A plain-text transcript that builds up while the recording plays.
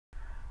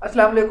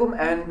Assalamu alaikum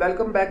and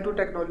welcome back to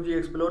Technology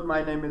Explode.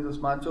 My name is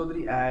Usman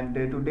Chaudhary and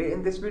today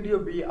in this video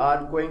we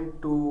are going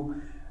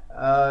to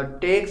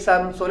take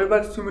some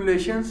SolidWorks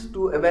simulations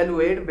to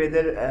evaluate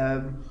whether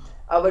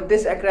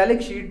this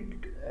acrylic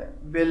sheet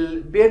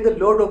will bear the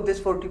load of this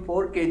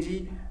 44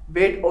 kg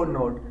weight or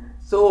not.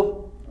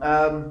 So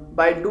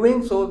by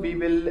doing so we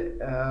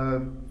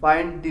will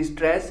find the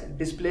stress,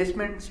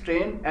 displacement,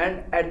 strain,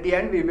 and at the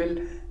end we will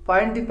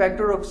find the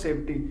factor of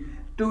safety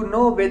to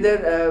know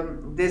whether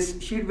this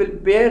sheet will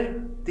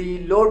bear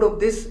the load of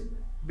this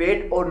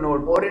weight or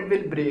not, or it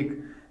will break.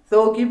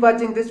 So keep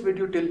watching this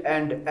video till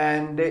end,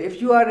 and if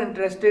you are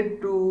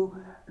interested to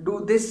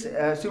do this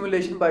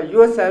simulation by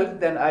yourself,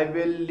 then I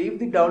will leave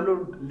the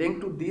download link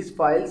to these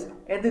files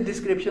in the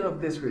description of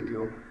this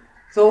video.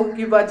 So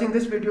keep watching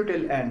this video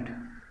till end.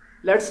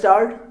 Let's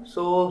start.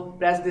 So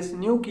press this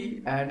new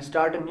key and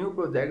start a new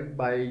project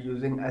by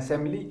using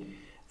assembly.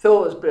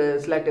 So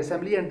select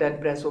assembly and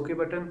then press OK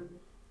button,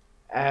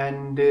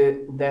 and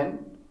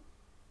then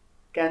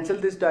cancel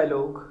this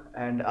dialog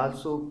and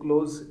also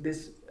close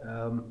this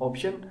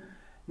option.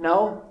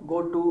 Now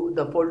go to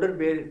the folder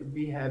where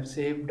we have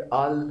saved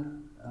all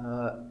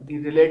the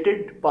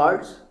related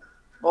parts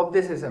of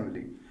this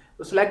assembly.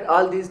 So select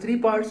all these three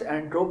parts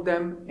and drop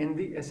them in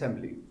the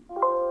assembly.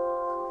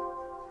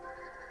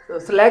 So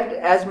select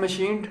as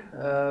machined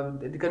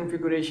the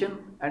configuration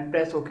and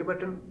press OK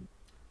button.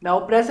 Now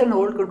press and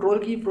hold Control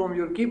key from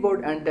your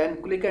keyboard and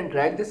then click and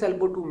drag this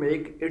elbow to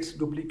make its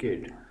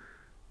duplicate.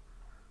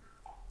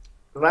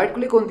 Right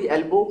click on the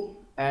elbow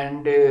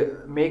and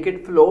make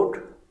it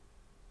float.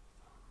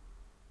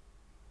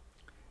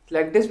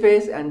 Select this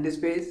face and this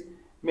face,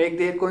 make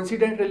their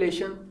coincident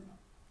relation.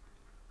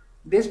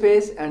 This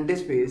face and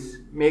this face,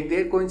 make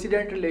their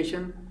coincident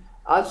relation.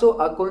 Also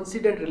a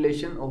coincident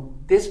relation of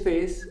this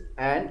face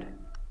and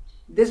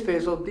this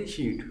face of the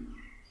sheet.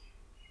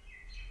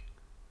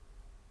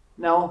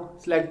 Now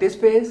select this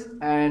face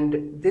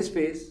and this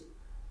face,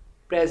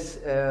 press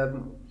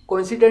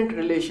coincident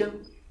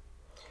relation.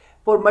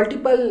 For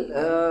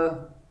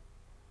multiple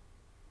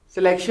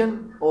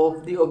selection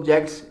of the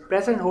objects,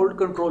 press and hold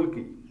Control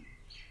key.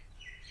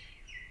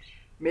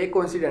 Make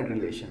coincident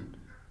relation.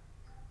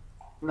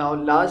 Now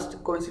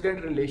last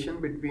coincident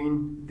relation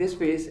between this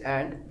face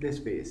and this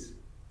face.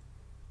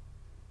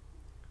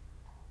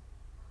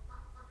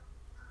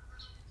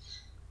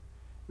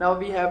 Now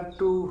we have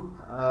to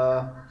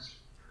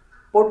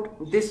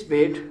put this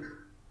weight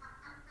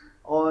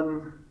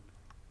on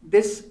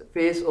this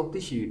face of the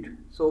sheet.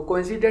 So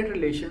coincident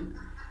relation,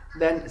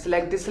 then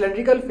select this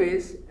cylindrical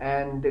face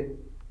and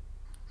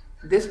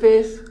this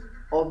face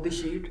of the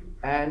sheet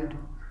and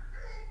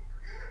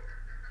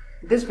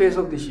this face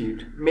of the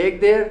sheet, make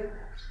their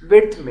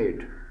width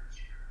mate.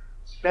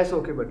 Press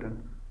OK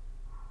button.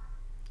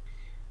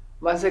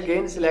 Once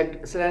again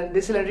select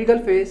this cylindrical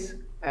face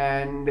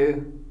and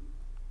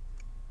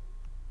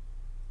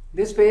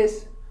this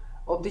face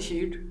of the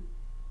sheet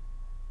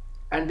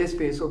and this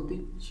face of the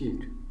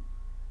sheet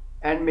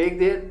and make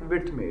their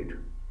width mate.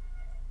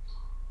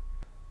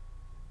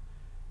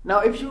 Now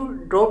if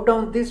you drop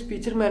down this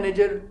feature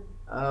manager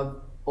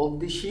of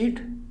the sheet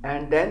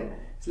and then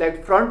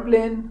select front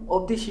plane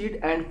of the sheet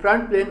and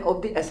front plane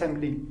of the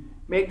assembly,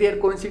 make their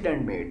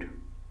coincident mate.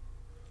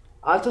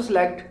 Also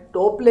select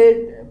top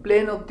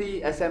plane of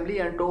the assembly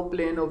and top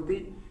plane of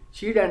the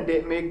sheet and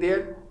they make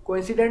their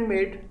coincident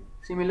mate.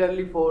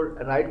 Similarly for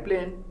right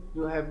plane,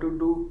 you have to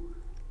do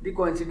the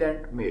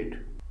coincident mate.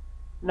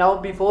 Now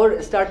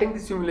before starting the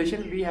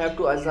simulation, we have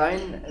to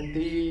assign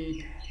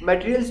the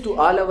materials to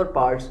all our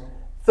parts.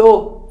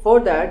 So for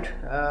that,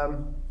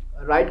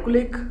 right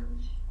click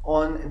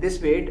on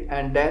this weight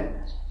and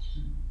then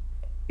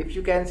if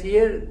you can see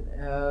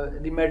here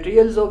the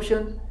materials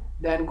option,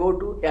 then go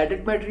to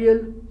edit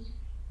material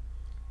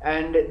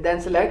and then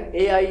select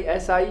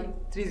AISI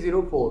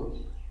 304,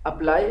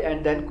 apply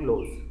and then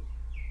close.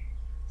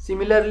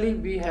 Similarly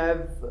we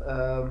have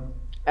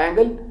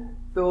angle,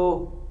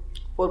 so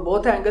for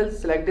both angles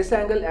select this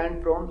angle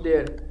and from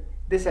there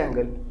this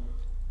angle.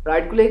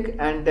 Right click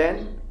and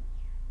then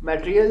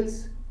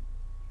materials,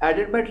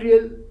 edit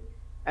material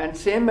and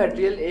same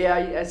material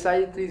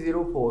AISI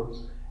 304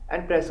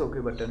 and press OK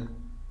button.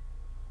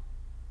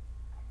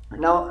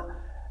 Now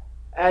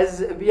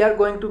as we are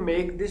going to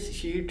make this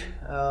sheet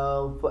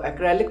for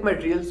acrylic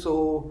material,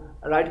 so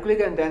right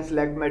click and then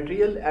select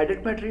material,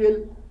 edit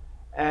material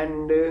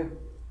and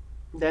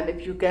then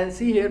if you can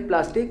see here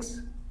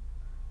plastics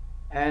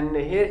and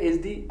here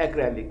is the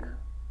acrylic,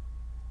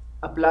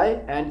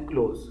 apply and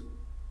close.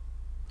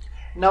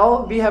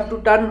 Now we have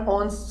to turn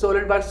on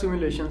SolidWorks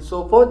simulation.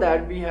 So for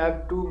that we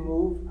have to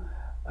move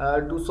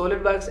to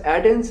SolidWorks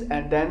add-ins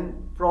and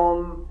then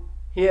from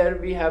here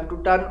we have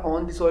to turn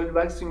on the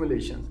SolidWorks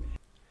simulations.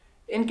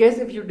 In case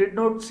if you did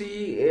not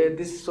see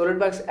this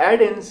SolidWorks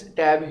add-ins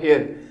tab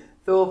here,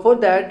 so for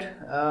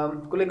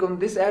that click on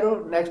this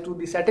arrow next to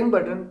the setting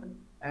button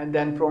and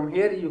then from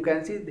here you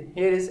can see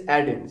here is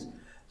add-ins.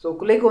 So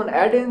click on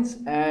add-ins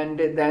and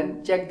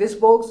then check this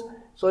box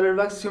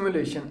SolidWorks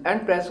simulation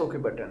and press OK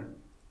button.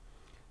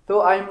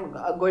 So I'm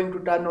going to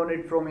turn on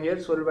it from here,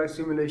 SolidWorks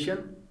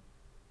Simulation.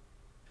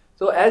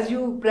 So as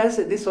you press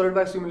this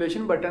SolidWorks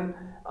Simulation button,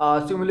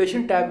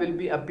 Simulation tab will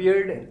be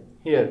appeared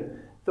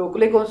here. So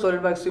click on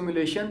SolidWorks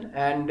Simulation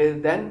and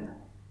then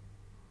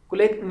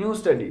click New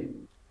Study.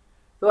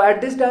 So at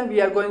this time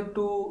we are going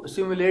to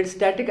simulate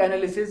static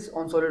analysis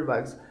on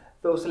SolidWorks.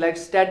 So select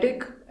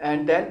static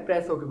and then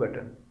press OK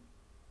button.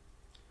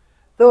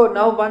 So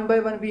now one by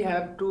one we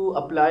have to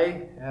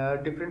apply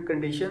different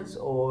conditions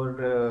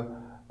or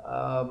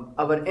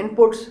our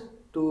inputs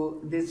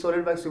to this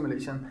SolidWorks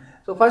simulation.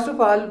 So first of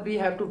all we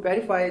have to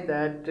verify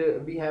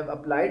that we have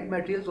applied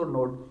materials or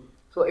not.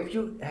 So if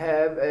you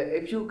have,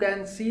 if you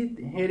can see,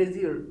 here is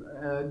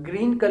the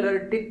green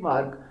color tick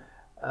mark,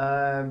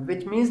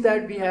 which means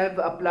that we have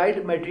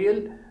applied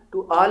material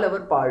to all our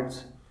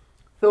parts.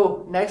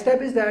 So next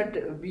step is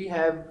that we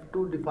have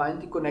to define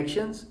the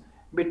connections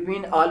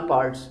between all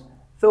parts.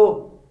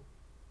 So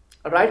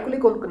right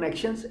click on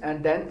connections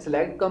and then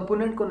select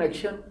component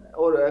connection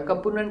or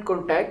component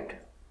contact.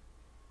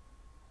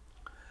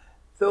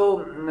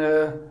 So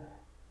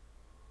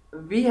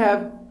we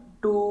have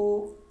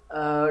to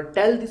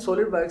tell the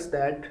SolidWorks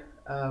that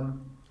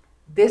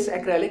this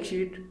acrylic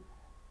sheet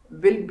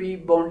will be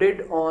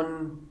bonded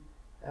on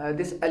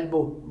this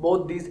elbow,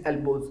 both these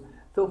elbows.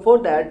 So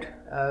for that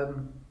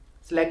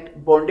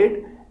select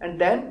bonded and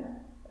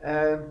then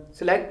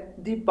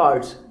select the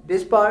parts,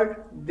 this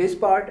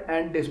part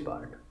and this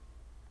part.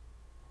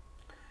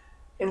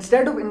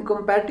 Instead of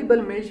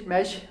incompatible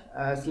mesh,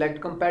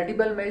 select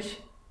compatible mesh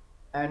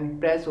and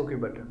press OK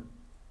button.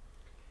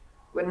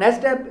 Well, next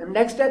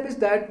step is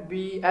that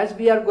as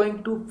we are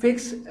going to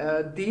fix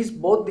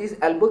both these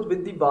elbows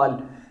with the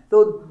wall.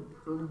 So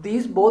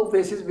these both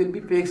faces will be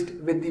fixed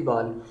with the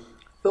wall.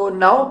 So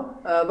now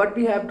what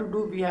we have to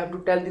do, we have to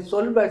tell the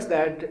SolidWorks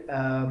that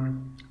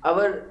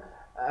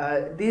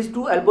these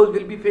two elbows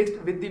will be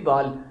fixed with the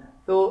wall.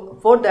 So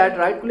for that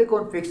right click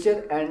on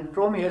fixture and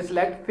from here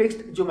select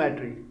fixed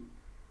geometry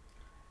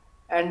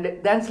and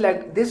then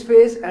select this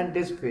face and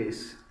this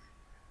face.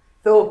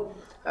 So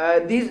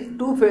these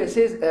two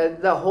faces,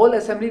 the whole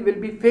assembly will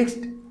be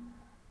fixed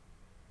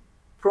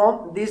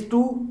from these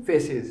two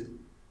faces.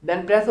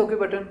 Then press OK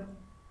button.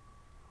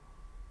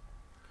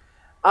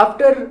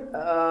 After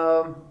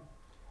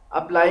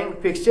applying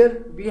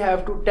fixture, we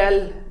have to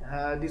tell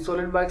the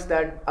SolidWorks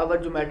that our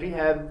geometry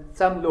have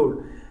some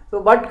load. So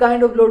what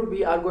kind of load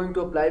we are going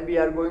to apply? We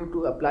are going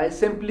to apply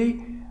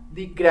simply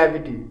the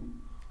gravity.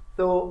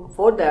 So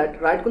for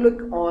that right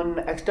click on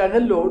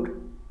external load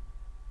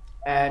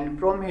and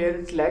from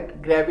here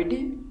select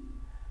gravity.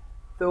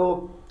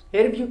 So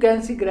here if you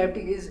can see,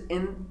 gravity is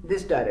in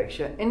this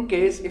direction. In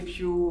case if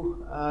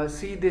you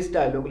see this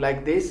dialog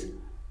like this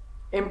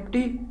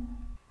empty,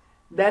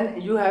 then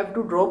you have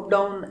to drop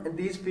down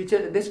this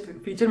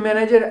feature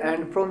manager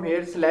and from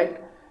here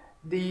select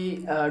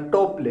the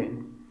top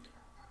plane.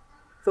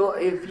 So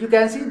if you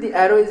can see, the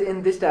arrow is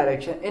in this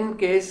direction. In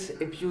case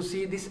if you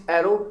see this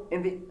arrow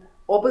in the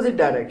opposite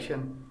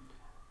direction,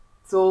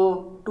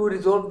 so to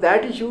resolve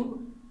that issue,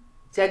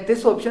 check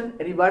this option,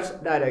 reverse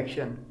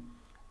direction.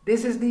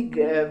 This is the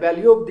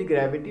value of the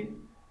gravity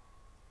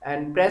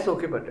and press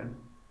OK button.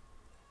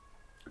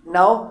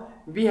 Now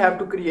we have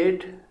to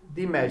create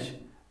the mesh.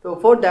 So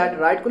for that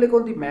right click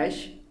on the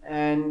mesh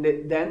and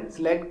then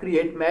select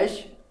create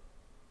mesh.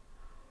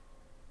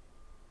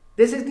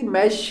 This is the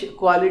mesh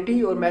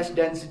quality or mesh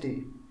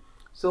density.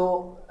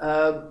 So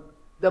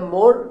the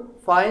more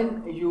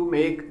fine you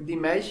make the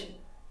mesh,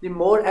 the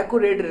more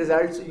accurate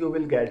results you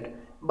will get.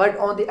 But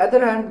on the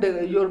other hand,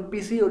 your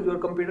PC or your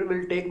computer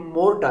will take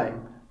more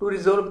time to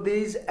resolve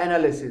these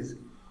analyses.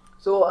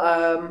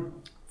 So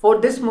for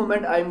this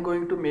moment I am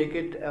going to make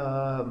it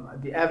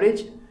the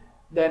average,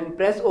 then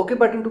press OK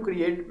button to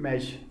create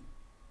mesh.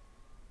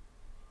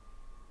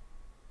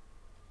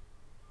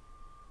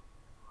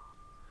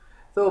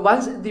 So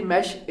once the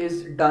mesh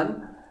is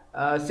done,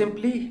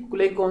 simply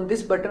click on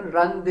this button,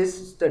 run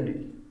this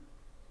study.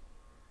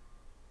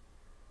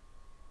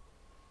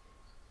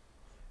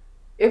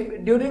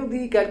 If during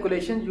the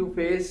calculation you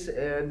face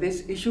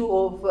this issue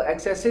of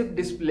excessive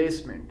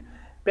displacement,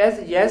 press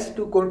yes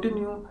to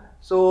continue.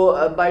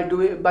 So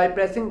by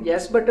pressing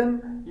yes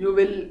button, you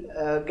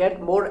will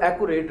get more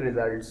accurate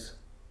results.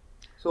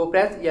 So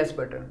press yes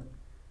button.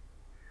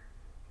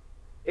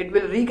 It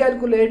will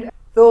recalculate.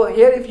 So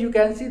here if you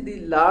can see,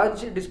 the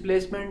large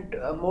displacement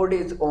mode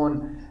is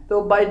on.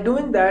 So by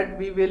doing that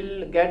we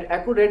will get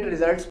accurate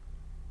results.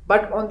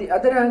 But on the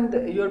other hand,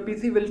 your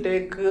PC will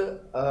take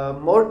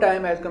more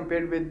time as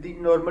compared with the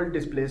normal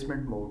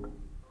displacement mode.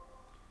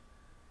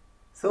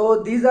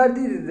 So these are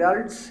the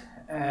results,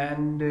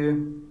 and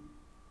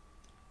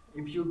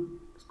if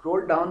you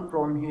scroll down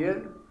from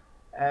here,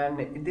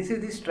 and this is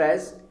the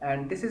stress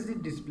and this is the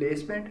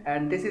displacement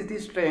and this is the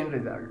strain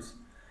results.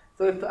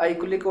 So if I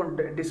click on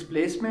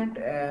displacement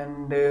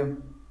and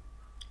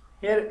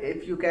here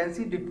if you can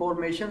see,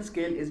 deformation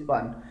scale is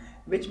 1,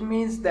 which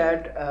means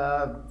that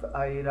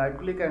I right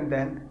click and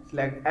then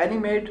select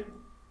animate.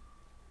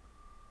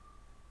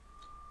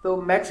 So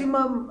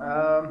maximum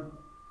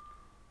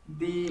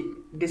the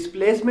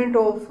displacement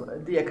of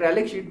the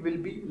acrylic sheet will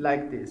be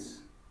like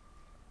this.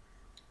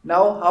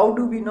 Now how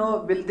do we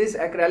know will this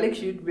acrylic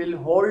sheet will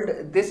hold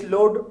this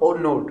load or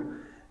not?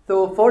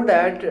 So for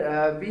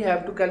that we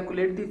have to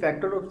calculate the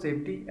factor of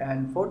safety,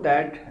 and for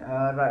that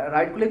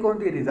right click on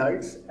the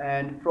results,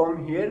 and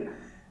from here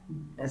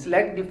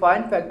select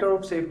define factor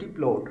of safety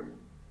plot.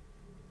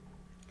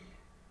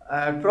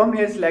 From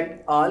here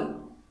select all,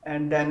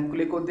 and then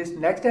click on this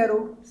next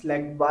arrow,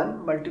 select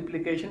 1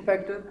 multiplication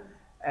factor,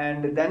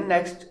 and then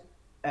next,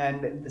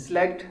 and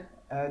select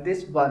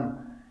this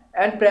one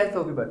and press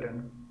OK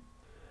button.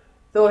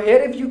 So here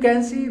if you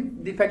can see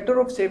the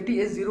factor of safety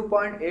is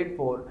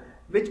 0.84,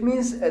 which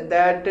means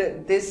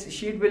that this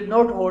sheet will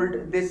not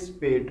hold this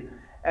weight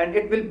and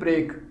it will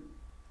break.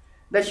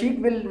 The sheet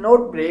will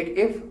not break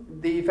if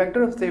the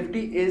factor of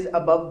safety is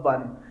above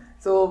 1.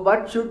 So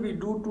what should we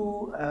do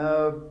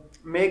to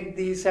make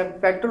the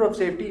factor of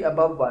safety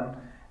above 1?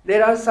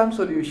 There are some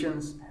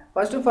solutions.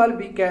 First of all,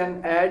 we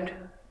can add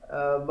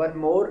one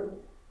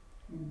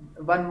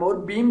more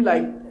beam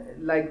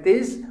like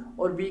this,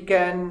 or we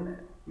can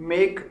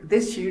make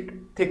this sheet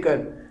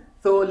thicker.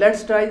 So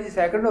let's try the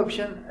second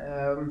option.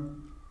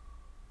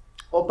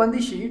 Open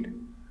the sheet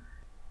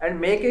and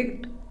make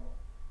it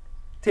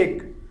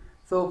thick.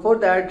 So for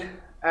that,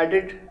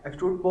 edit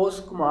extrude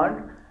post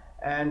command,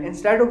 and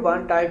instead of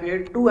 1 type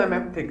here 2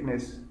 mm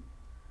thickness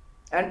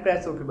and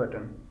press OK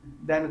button.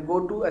 Then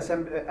go to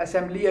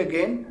assembly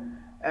again,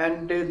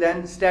 and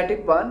then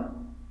static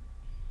 1,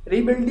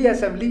 rebuild the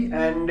assembly,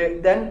 and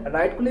then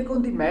right click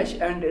on the mesh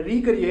and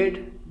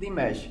recreate the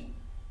mesh.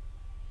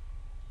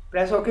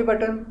 Press OK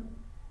button.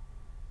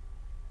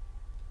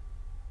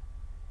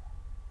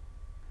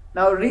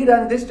 Now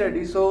rerun this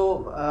study,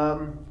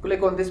 so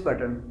click on this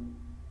button.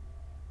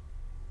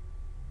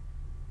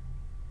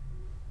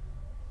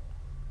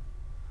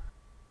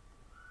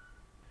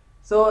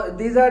 So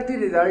these are the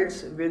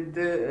results with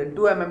the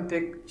 2 mm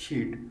thick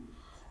sheet.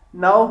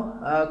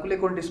 Now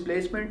click on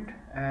displacement,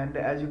 and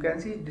as you can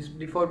see this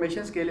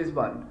deformation scale is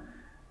 1.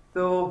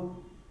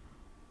 So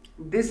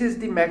this is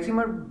the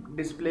maximum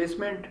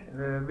displacement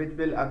which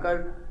will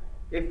occur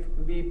if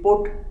we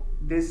put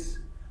this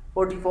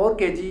 44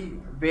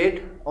 kg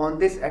weight on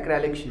this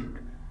acrylic sheet.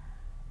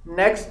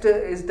 Next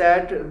is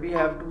that we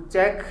have to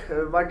check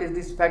what is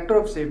this factor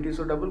of safety.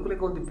 So double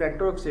click on the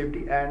factor of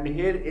safety, and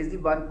here is the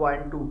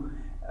 1.2.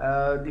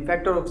 The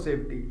factor of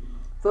safety.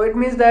 So it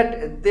means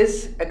that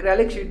this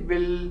acrylic sheet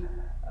will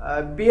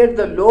bear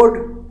the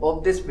load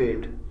of this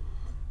weight.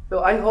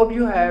 So I hope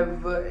you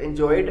have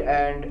enjoyed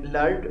and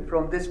learned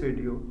from this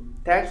video.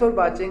 Thanks for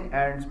watching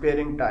and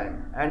sparing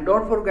time, and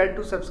don't forget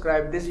to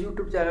subscribe this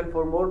YouTube channel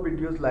for more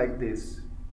videos like this.